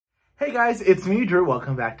Hey guys, it's me, Drew.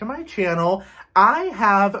 Welcome back to my channel. I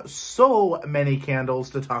have so many candles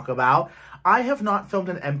to talk about. I have not filmed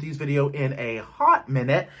an Empties video in a hot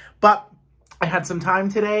minute, but I had some time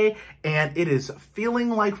today and it is feeling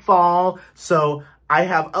like fall. So I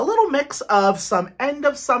have a little mix of some end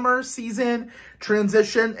of summer season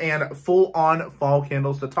transition and full on fall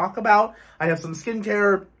candles to talk about. I have some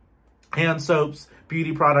skincare, hand soaps,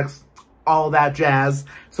 beauty products, all that jazz.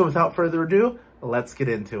 So without further ado, let's get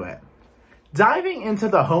into it. Diving into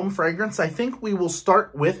the home fragrance, I think we will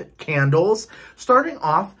start with candles, starting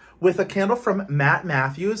off with a candle from Matt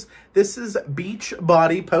Matthews. This is Beach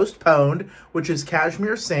Body Postponed, which is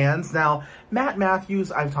Cashmere Sands. Now, Matt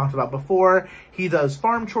Matthews, I've talked about before. He does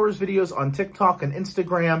farm chores videos on TikTok and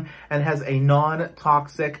Instagram and has a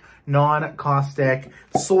non-toxic, non-caustic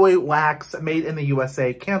soy wax made in the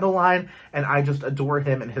USA candle line. And I just adore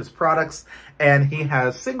him and his products. And he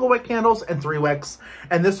has single wick candles and 3 wicks.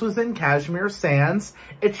 And this was in Cashmere Sands.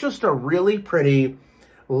 It's just a really pretty,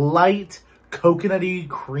 light, coconutty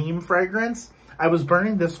cream fragrance. I was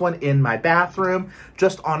burning this one in my bathroom,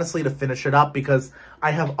 just honestly to finish it up because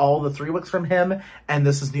I have all the 3 wicks from him and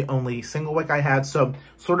this is the only single wick I had. So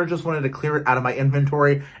sort of just wanted to clear it out of my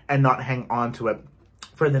inventory and not hang on to it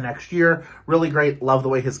for the next year. Really great. Love the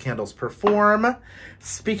way his candles perform.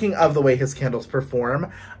 Speaking of the way his candles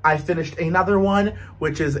perform, I finished another one,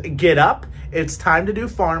 which is Get Up. It's Time to Do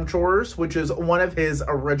Farm Chores, which is one of his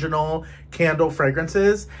original candle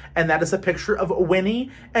fragrances. And that is a picture of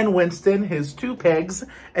Winnie and Winston, his 2 pigs.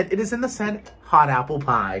 And it is in the scent Hot Apple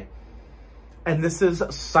Pie. And this is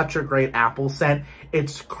such a great apple scent.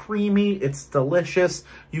 It's creamy. It's delicious.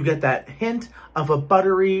 You get that hint of a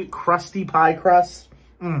buttery, crusty pie crust.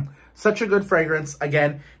 Such a good fragrance.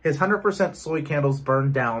 Again, his 100% soy candles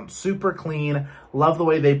burn down super clean. Love the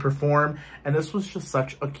way they perform. And this was just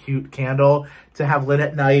such a cute candle to have lit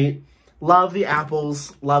at night. Love the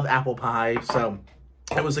apples. Love apple pie. So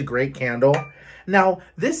it was a great candle. Now,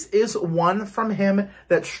 this is one from him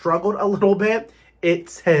that struggled a little bit. It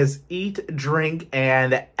says Eat, Drink,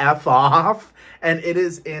 and F Off. And it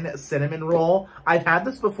is in Cinnamon Roll. I've had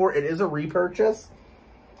this before. It is a repurchase.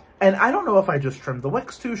 And I don't know if I just trimmed the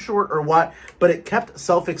wicks too short or what, but it kept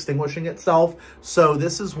self-extinguishing itself. So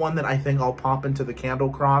this is one that I think I'll pop into the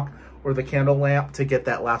candle crock or the candle lamp to get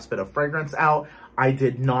that last bit of fragrance out. I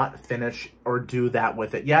did not finish or do that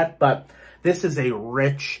with it yet, but this is a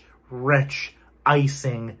rich, rich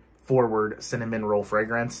icing forward cinnamon roll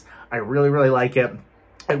fragrance. I really, really like it.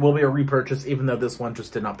 It will be a repurchase, even though this one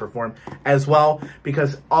just did not perform as well,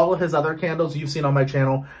 because all of his other candles you've seen on my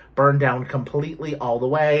channel burn down completely all the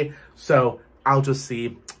way. So I'll just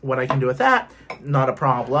see what I can do with that. Not a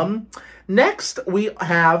problem. Next, we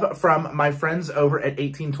have from my friends over at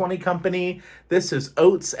 1820 Company. This is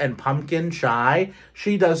Oats and Pumpkin Chai.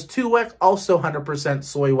 She does 2 wick, also 100%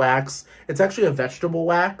 soy wax. It's actually a vegetable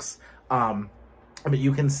wax. But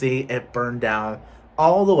you can see it burned down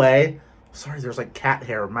all the way. Sorry, there's like cat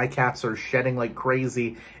hair. My cats are shedding like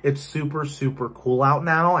crazy. It's super, super cool out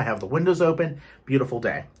now. I have the windows open. Beautiful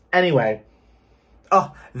day. Anyway,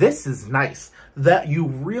 oh, this is nice that you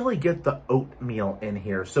really get the oatmeal in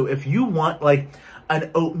here. So if you want like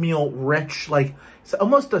an oatmeal rich, like it's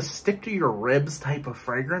almost a stick to your ribs type of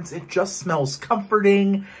fragrance, it just smells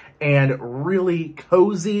comforting and really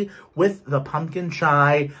cozy with the pumpkin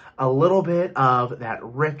chai, a little bit of that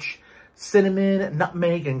rich cinnamon,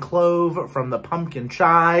 nutmeg, and clove from the pumpkin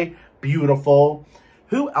chai. Beautiful.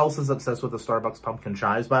 Who else is obsessed with the Starbucks pumpkin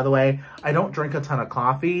chais, by the way? I don't drink a ton of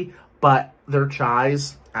coffee, but their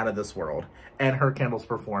chais, out of this world. And her candles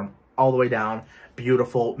perform all the way down.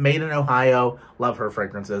 Beautiful. Made in Ohio. Love her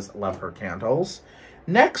fragrances. Love her candles.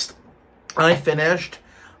 Next, I finished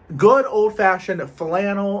good old-fashioned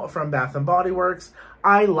flannel from Bath & Body Works.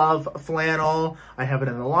 I love flannel. I have it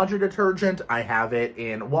in the laundry detergent. I have it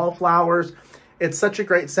in Wallflowers. It's such a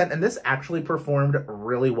great scent, and this actually performed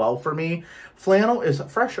really well for me. Flannel is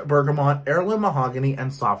fresh bergamot, heirloom mahogany,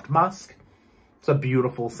 and soft musk. It's a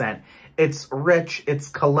beautiful scent. It's rich, it's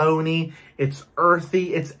cologne-y, it's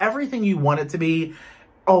earthy, it's everything you want it to be.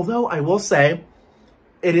 Although I will say,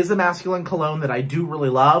 it is a masculine cologne that I do really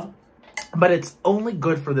love, but it's only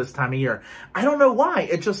good for this time of year. I don't know why.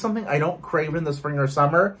 It's just something I don't crave in the spring or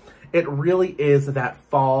summer. It really is that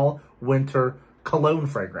fall, winter cologne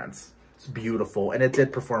fragrance. It's beautiful, and it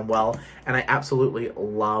did perform well, and I absolutely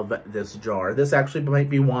love this jar. This actually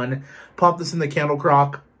might be one. Pop this in the candle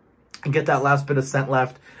crock and get that last bit of scent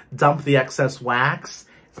left, dump the excess wax,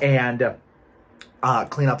 and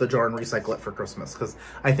clean out the jar and recycle it for Christmas, because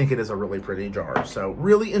I think it is a really pretty jar. So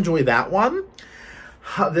really enjoy that one.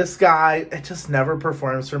 This guy, it just never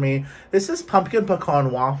performs for me. This is Pumpkin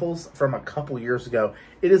Pecan Waffles from a couple years ago.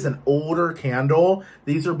 It is an older candle.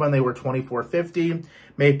 These are when they were $24.50.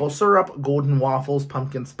 Maple syrup, golden waffles,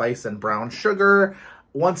 pumpkin spice, and brown sugar.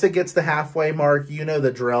 Once it gets the halfway mark, you know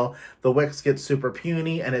the drill. The wicks get super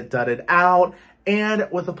puny and it dudded out. And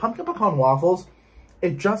with the Pumpkin Pecan Waffles,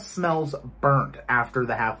 it just smells burnt after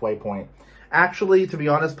the halfway point. Actually, to be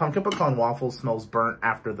honest, Pumpkin Pecan Waffles smells burnt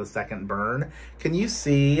after the second burn. Can you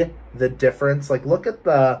see the difference? Like, look at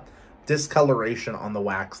the discoloration on the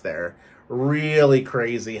wax there. Really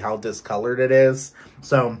crazy how discolored it is.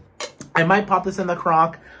 So, I might pop this in the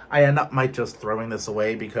crock. I might just throwing this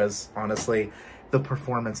away because, honestly, the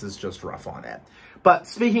performance is just rough on it. But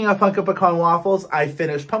speaking of Pumpkin Pecan Waffles, I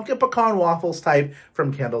finished Pumpkin Pecan Waffles Type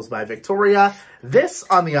from Candles by Victoria. This,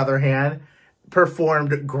 on the other hand,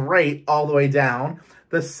 performed great all the way down.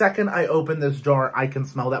 The second I open this jar, I can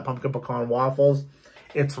smell that Pumpkin Pecan Waffles.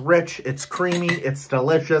 It's rich, it's creamy, it's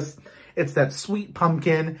delicious. It's that sweet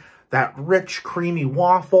pumpkin, that rich, creamy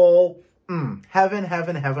waffle. Heaven,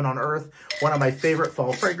 heaven, heaven on earth. One of my favorite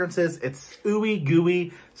fall fragrances. It's ooey,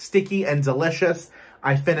 gooey, sticky, and delicious.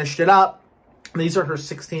 I finished it up. These are her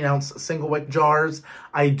 16-ounce single wick jars.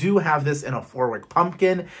 I do have this in a 4-wick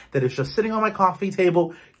pumpkin that is just sitting on my coffee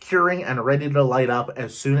table, curing and ready to light up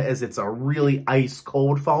as soon as it's a really ice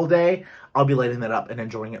cold fall day. I'll be lighting that up and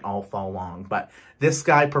enjoying it all fall long. But this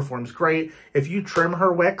guy performs great. If you trim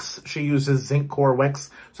her wicks, she uses zinc core wicks,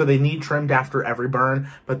 so they need trimmed after every burn,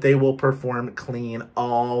 but they will perform clean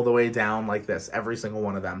all the way down like this, every single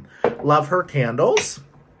one of them. Love her candles.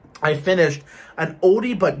 I finished an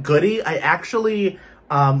oldie but goodie. I actually,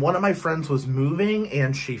 one of my friends was moving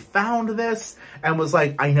and she found this and was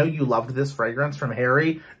like, I know you loved this fragrance from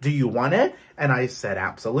Harry. Do you want it? And I said,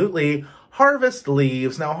 absolutely. Harvest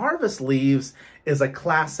Leaves. Now, Harvest Leaves is a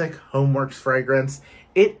classic Homeworks fragrance.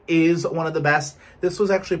 It is one of the best. This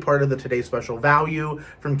was actually part of the Today Special Value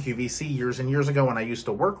from QVC years and years ago when I used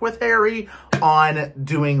to work with Harry on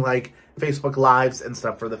doing like Facebook Lives and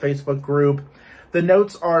stuff for the Facebook group. The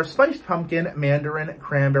notes are spiced pumpkin, mandarin,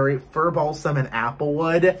 cranberry, fir balsam, and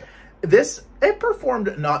applewood. It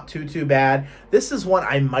performed not too bad. This is one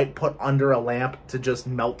I might put under a lamp to just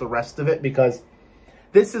melt the rest of it because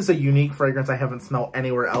this is a unique fragrance I haven't smelled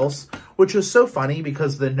anywhere else, which is so funny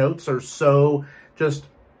because the notes are so just,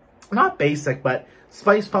 not basic, but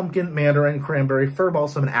spiced pumpkin, mandarin, cranberry, fir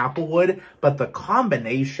balsam, and applewood. But the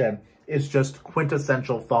combination is just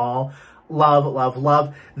quintessential fall. Love, love,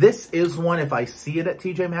 love. This is one, if I see it at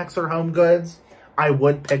TJ Maxx or Home Goods, I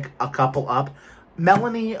would pick a couple up.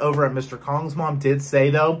 Melanie over at Mr. Kong's mom did say,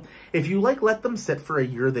 though, if you let them sit for a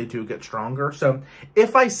year, they do get stronger. So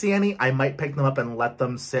if I see any, I might pick them up and let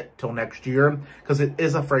them sit till next year because it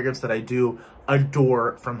is a fragrance that I do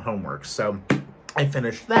adore from Homeworks. So I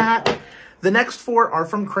finished that. The next 4 are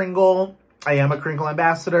from Kringle. I am a Kringle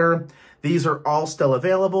ambassador. These are all still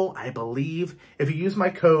available, I believe. If you use my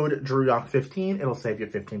code DrewYauch15, it'll save you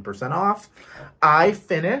 15% off. I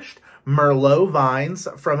finished Merlot Vines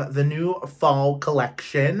from the new fall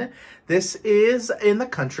collection. This is in the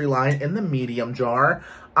Country line in the medium jar.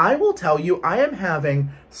 I will tell you, I am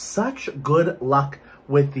having such good luck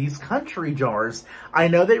with these Country jars. I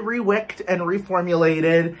know they re-wicked and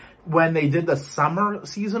reformulated when they did the summer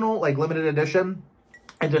seasonal, like limited edition.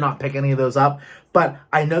 I did not pick any of those up, but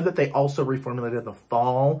I know that they also reformulated the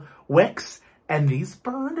fall wicks, and these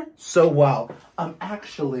burned so well.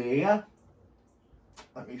 Actually,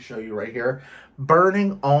 let me show you right here.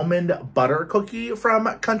 Burning Almond Butter Cookie from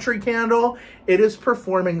Country Candle. It is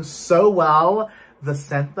performing so well. The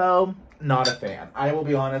scent, though, not a fan. I will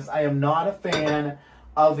be honest, I am not a fan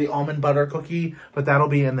of the Almond Butter Cookie, but that'll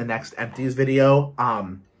be in the next Empties video.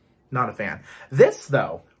 Not a fan. This,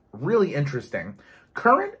 though, really interesting.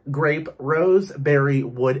 Currant, grape, rose, berry,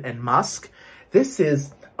 wood, and musk. This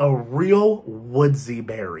is a real woodsy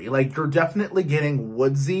berry. Like, you're definitely getting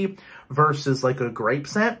woodsy versus like a grape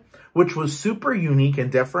scent, which was super unique and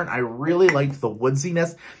different. I really liked the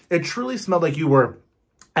woodsiness. It truly smelled like you were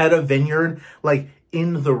at a vineyard, like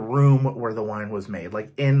in the room where the wine was made,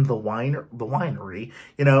 like in the winery,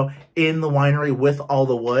 you know, in the winery with all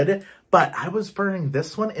the wood. But I was burning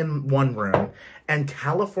this one in one room and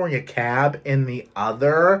California Cab in the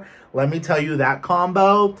other. Let me tell you, that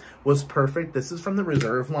combo was perfect. This is from the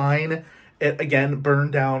Reserve line. It, again,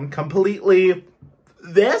 burned down completely.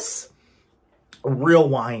 This, real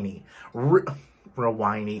winey. Real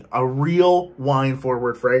winey. A real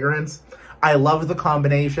wine-forward fragrance. I love the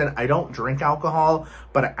combination. I don't drink alcohol,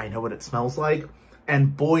 but I know what it smells like.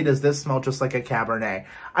 And boy, does this smell just like a Cabernet.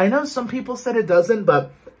 I know some people said it doesn't,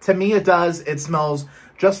 but to me it does. It smells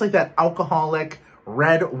just like that alcoholic,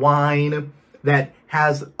 red wine that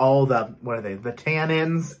has all the, what are they, the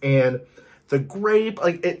tannins and the grape.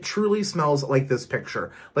 Like, it truly smells like this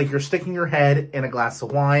picture. Like you're sticking your head in a glass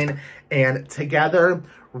of wine, and together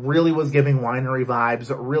really was giving winery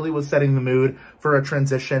vibes, really was setting the mood for a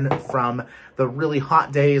transition from the really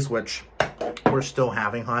hot days, which we're still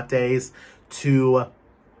having hot days, to,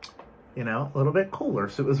 you know, a little bit cooler.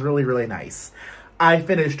 So it was really, really nice. I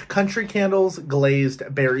finished Country Candle's Glazed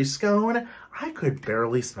Berry Scone. I could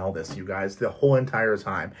barely smell this, you guys, the whole entire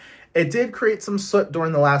time. It did create some soot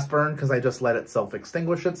during the last burn because I just let it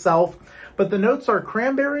self-extinguish itself. But the notes are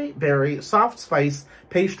cranberry, berry, soft spice,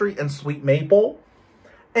 pastry, and sweet maple.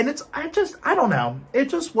 And it's, I don't know. It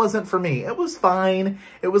just wasn't for me. It was fine.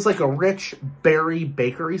 It was like a rich berry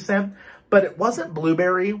bakery scent, but it wasn't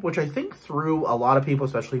blueberry, which I think threw a lot of people,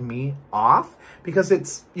 especially me, off because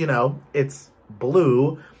it's, you know, it's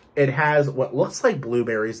blue. It has what looks like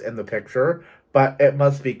blueberries in the picture, but it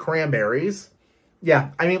must be cranberries.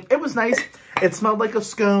 Yeah, I mean, it was nice. It smelled like a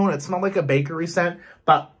scone. It smelled like a bakery scent,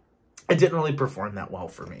 but it didn't really perform that well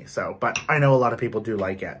for me. So, but I know a lot of people do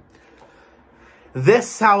like it.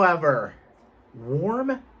 This, however,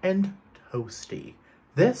 warm and toasty.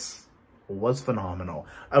 This was phenomenal.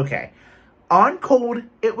 Okay, on cold,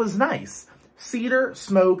 it was nice. Cedar,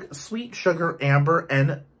 smoke, sweet sugar, amber,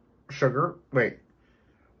 and sugar. Wait.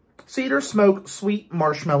 Cedar, smoke, sweet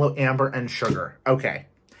marshmallow, amber, and sugar. Okay.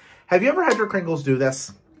 Have you ever had your Kringles do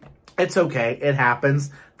this? It's okay. It happens.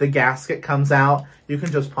 The gasket comes out. You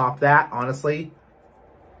can just pop that, honestly,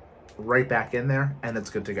 right back in there, and it's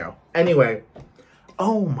good to go. Anyway,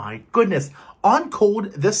 oh my goodness. On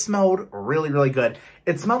cold, this smelled really, really good.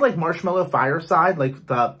 It smelled like marshmallow fireside, like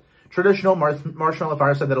the traditional marshmallow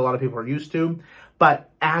fireside that a lot of people are used to, but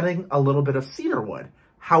adding a little bit of cedar wood.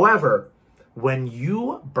 However, when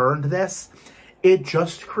you burned this, it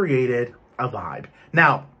just created a vibe.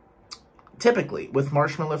 Now, typically, with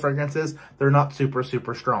marshmallow fragrances, they're not super,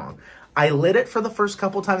 super strong. I lit it for the first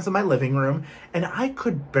couple times in my living room, and I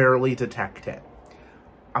could barely detect it.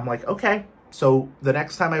 I'm like, okay. So the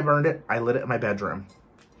next time I burned it, I lit it in my bedroom.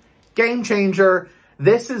 Game changer.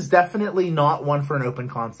 This is definitely not one for an open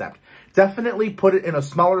concept. Definitely put it in a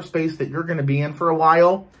smaller space that you're going to be in for a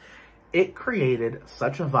while. It created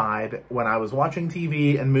such a vibe when I was watching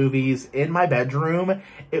TV and movies in my bedroom.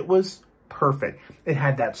 It was perfect. It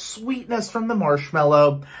had that sweetness from the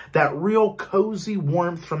marshmallow, that real cozy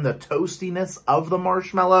warmth from the toastiness of the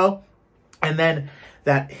marshmallow, and then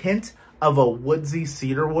that hint of a woodsy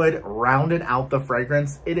cedar wood rounded out the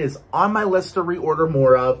fragrance. It is on my list to reorder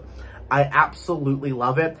more of. I absolutely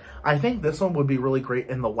love it. I think this one would be really great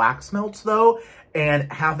in the wax melts though,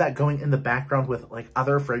 and have that going in the background with like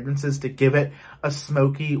other fragrances to give it a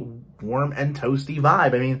smoky, warm, and toasty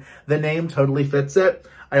vibe. I mean, the name totally fits it.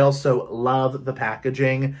 I also love the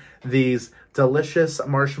packaging. These delicious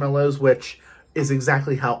marshmallows, which is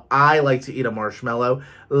exactly how I like to eat a marshmallow.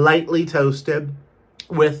 Lightly toasted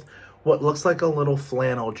with what looks like a little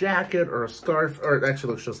flannel jacket or a scarf, or it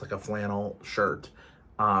actually looks just like a flannel shirt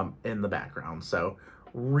in the background. So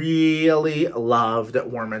really loved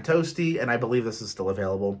Warm and Toasty, and I believe this is still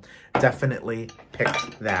available. Definitely pick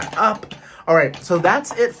that up. All right, so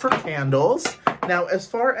that's it for candles. Now, as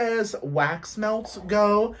far as wax melts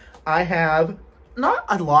go, I have not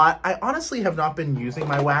a lot. I honestly have not been using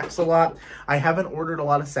my wax a lot. I haven't ordered a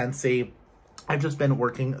lot of Scentsy. I've just been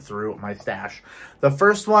working through my stash. The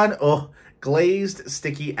first one, Glazed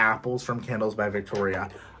Sticky Apples from Candles by Victoria.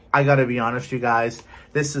 I gotta be honest, you guys,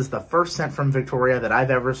 this is the first scent from Victoria that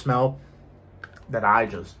I've ever smelled that I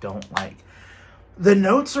just don't like. The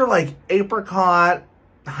notes are like apricot,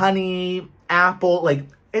 honey, apple, like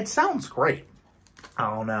it sounds great.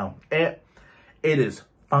 I don't know. It is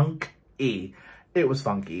funky. It was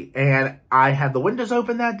funky. And I had the windows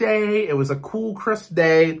open that day. It was a cool, crisp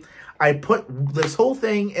day. I put this whole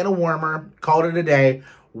thing in a warmer, called it a day,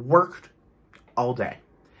 worked all day.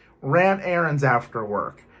 Ran errands after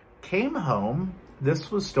work. Came home,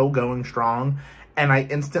 this was still going strong, and I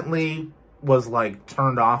instantly was like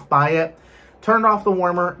turned off by it. Turned off the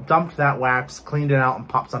warmer, dumped that wax, cleaned it out, and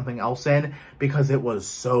popped something else in because it was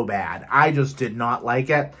so bad. I just did not like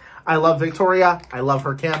it. I love Victoria. I love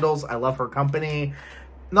her candles. I love her company.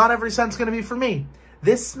 Not every scent's going to be for me.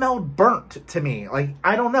 This smelled burnt to me. Like,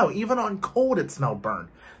 I don't know. Even on cold, it smelled burnt.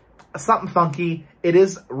 Something funky. It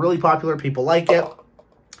is really popular. People like it.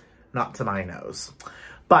 Not to my nose.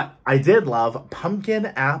 But I did love pumpkin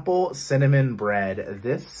apple cinnamon bread.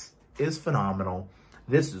 This is phenomenal.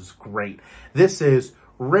 This is great. This is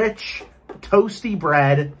rich, toasty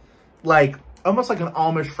bread, like almost like an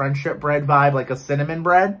Amish friendship bread vibe, like a cinnamon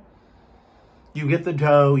bread. You get the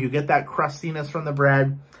dough, you get that crustiness from the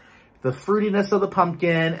bread, the fruitiness of the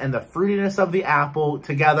pumpkin and the fruitiness of the apple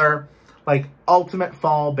together, like ultimate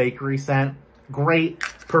fall bakery scent. Great,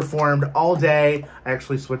 performed all day. I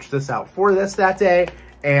actually switched this out for this that day,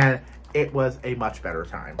 and it was a much better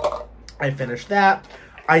time. I finished that.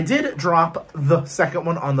 I did drop the second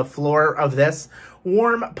one on the floor of this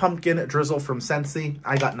warm pumpkin drizzle from Scentsy.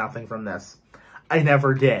 I got nothing from this. I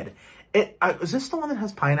never did. Is this the one that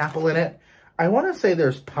has pineapple in it? I want to say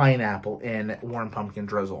there's pineapple in warm pumpkin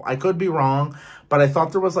drizzle. I could be wrong, but I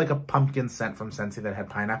thought there was like a pumpkin scent from Scentsy that had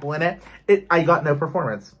pineapple in it. I got no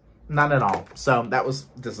performance. None at all. So that was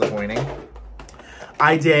disappointing.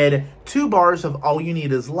 I did 2 bars of All You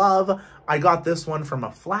Need Is Love. I got this one from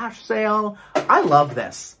a flash sale. I love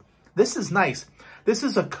this. This is nice. This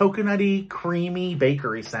is a coconutty, creamy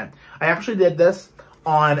bakery scent. I actually did this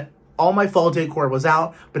on all my fall decor was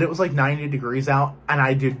out, but it was like 90 degrees out, and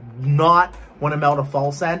I did not want to melt a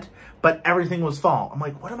fall scent, but everything was fall. I'm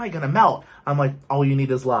like, what am I going to melt? I'm like, All You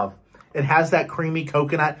Need Is Love. It has that creamy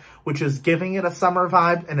coconut, which is giving it a summer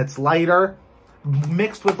vibe, and it's lighter,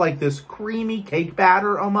 mixed with like this creamy cake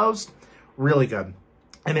batter almost. Really good.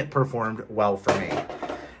 And it performed well for me.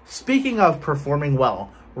 Speaking of performing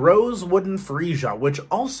well, Rose Wooden Freesia, which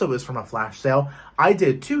also is from a flash sale. I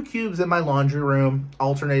did 2 cubes in my laundry room,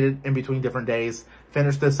 alternated in between different days.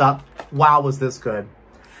 Finished this up. Wow, was this good.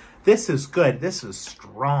 This is good. This is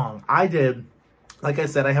strong. I did, like I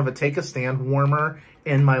said, I have a take-a-stand warmer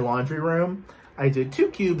in my laundry room. I did 2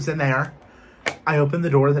 cubes in there. I opened the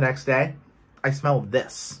door the next day. I smelled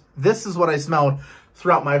this. This is what I smelled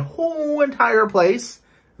throughout my whole entire place.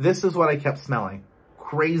 This is what I kept smelling.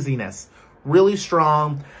 Craziness. Really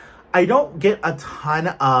strong. I don't get a ton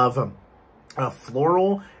of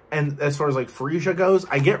floral, and as far as like freesia goes,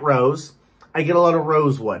 I get rose. I get a lot of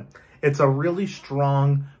rosewood. It's a really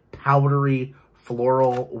strong, powdery,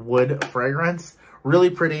 floral wood fragrance. Really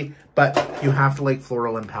pretty, but you have to like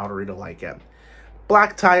floral and powdery to like it.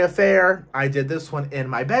 Black Tie Affair. I did this one in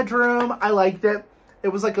my bedroom. I liked it. It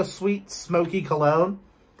was like a sweet, smoky cologne.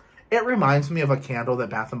 It reminds me of a candle that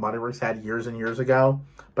Bath & Body Works had years and years ago,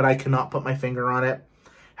 but I cannot put my finger on it.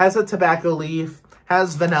 Has a tobacco leaf,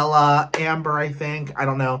 has vanilla, amber, I think. I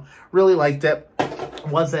don't know. Really liked it.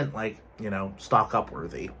 Wasn't like, you know, stock up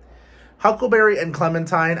worthy. Huckleberry and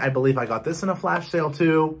Clementine. I believe I got this in a flash sale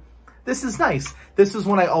too. This is nice. This is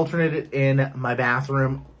when I alternated in my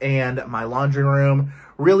bathroom and my laundry room.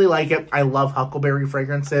 Really like it. I love huckleberry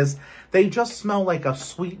fragrances. They just smell like a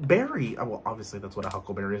sweet berry. Well, obviously that's what a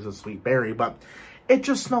huckleberry is, a sweet berry, but it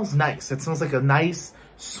just smells nice. It smells like a nice,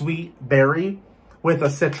 sweet berry with a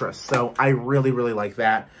citrus. So I really, really like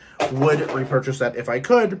that. Would repurchase that if I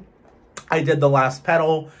could. I did the last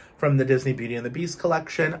petal from the Disney Beauty and the Beast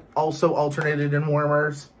collection. Also alternated in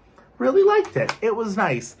warmers. Really liked it. It was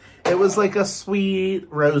nice. It was like a sweet,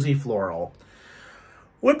 rosy floral.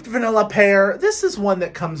 Whipped Vanilla Pear. This is one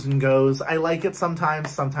that comes and goes. I like it sometimes.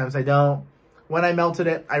 Sometimes I don't. When I melted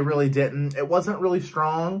it, I really didn't. It wasn't really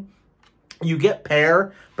strong. You get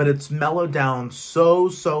pear, but it's mellowed down so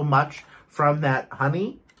much from that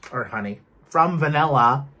from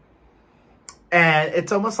vanilla. And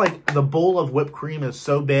it's almost like the bowl of whipped cream is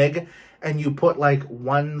so big, and you put like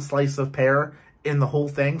 1 slice of pear in the whole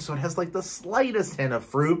thing. So it has like the slightest hint of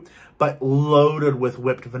fruit, but loaded with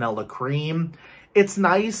whipped vanilla cream. It's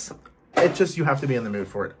nice. It's just, you have to be in the mood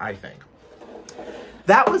for it, I think.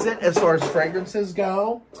 That was it as far as fragrances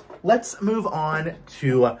go. Let's move on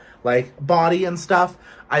to like body and stuff.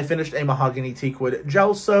 I finished a mahogany teakwood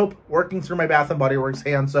gel soap, working through my Bath & Body Works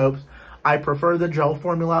hand soaps. I prefer the gel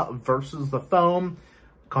formula versus the foam.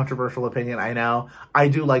 Controversial opinion, I know. I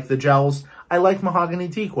do like the gels. I like mahogany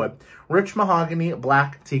teakwood. Rich mahogany,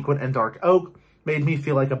 black teakwood, and dark oak made me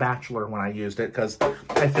feel like a bachelor when I used it, because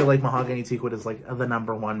I feel like mahogany teakwood is like the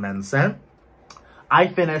 #1 men's scent. I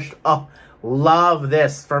finished, love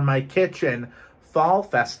this from my kitchen fall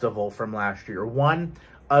festival from last year.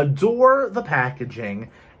 Adore the packaging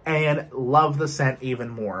and love the scent even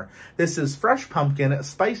more. This is fresh pumpkin,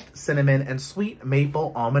 spiced cinnamon, and sweet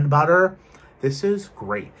maple almond butter. This is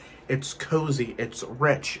great. It's cozy, it's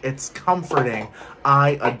rich, it's comforting.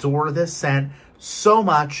 I adore this scent so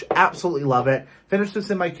much. Absolutely love it. Finished this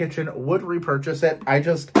in my kitchen, would repurchase it. I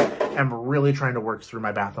just am really trying to work through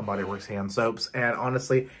my Bath & Body Works hand soaps, and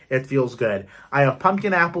honestly, it feels good. I have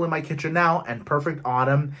pumpkin apple in my kitchen now and perfect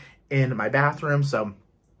autumn in my bathroom, so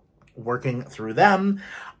working through them.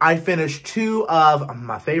 I finished 2 of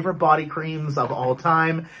my favorite body creams of all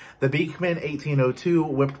time, the Beekman 1802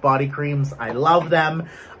 whipped body creams. I love them.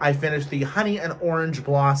 I finished the Honey and Orange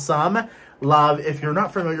Blossom. Love. If you're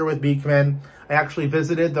not familiar with Beekman, I actually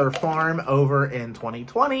visited their farm over in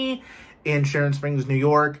 2020 in Sharon Springs, New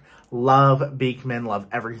York. Love Beekman. Love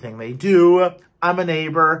everything they do. I'm a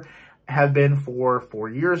neighbor. Have been for 4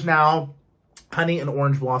 years now. Honey and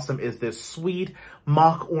Orange Blossom is this sweet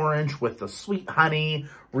mock orange with the sweet honey.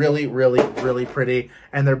 Really, really, really pretty.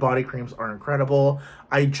 And their body creams are incredible.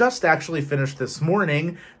 I just actually finished this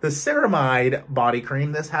morning the Ceramide body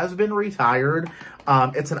cream. This has been retired.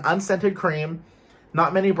 It's an unscented cream.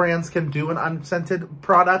 Not many brands can do an unscented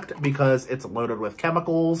product because it's loaded with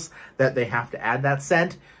chemicals that they have to add that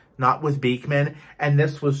scent. Not with Beekman. And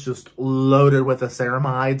this was just loaded with the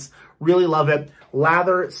ceramides. Really love it.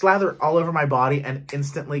 Slather all over my body and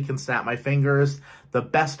instantly can snap my fingers. The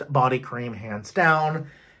best body cream, hands down.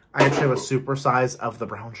 I actually have a super size of the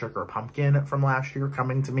brown sugar pumpkin from last year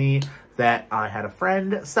coming to me that I had a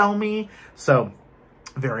friend sell me. So,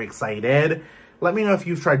 very excited. Let me know if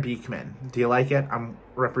you've tried Beekman. Do you like it? I'm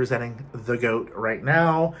representing the GOAT right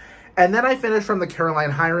now. And then I finished from the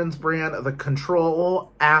Caroline Hirons brand, the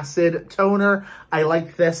Control Acid Toner. I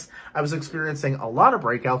like this. I was experiencing a lot of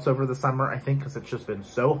breakouts over the summer, I think because it's just been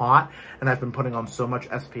so hot. And I've been putting on so much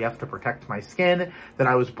SPF to protect my skin that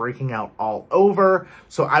I was breaking out all over.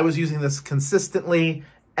 So I was using this consistently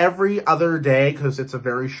every other day because it's a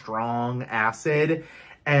very strong acid.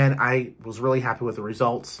 And I was really happy with the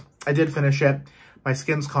results. I did finish it. My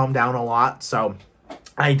skin's calmed down a lot, so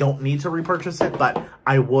I don't need to repurchase it, but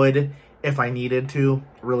I would if I needed to.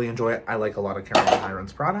 Really enjoy it. I like a lot of Caroline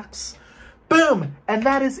Hirons products. Boom! And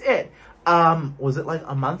that is it. Was it like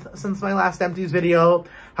a month since my last Empties video?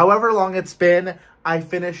 However long it's been, I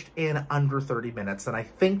finished in under 30 minutes, and I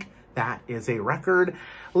think that is a record.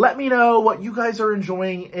 Let me know what you guys are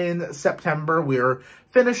enjoying in September. We're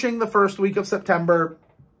finishing the first week of September.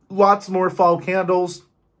 Lots more fall candles.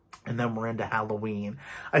 And then we're into Halloween.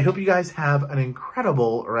 I hope you guys have an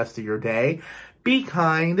incredible rest of your day. Be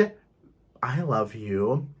kind. I love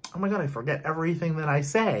you. Oh my God, I forget everything that I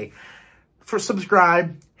say.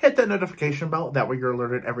 Subscribe, hit that notification bell. That way you're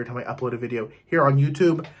alerted every time I upload a video here on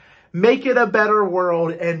YouTube. Make it a better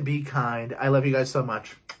world and be kind. I love you guys so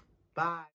much. Bye.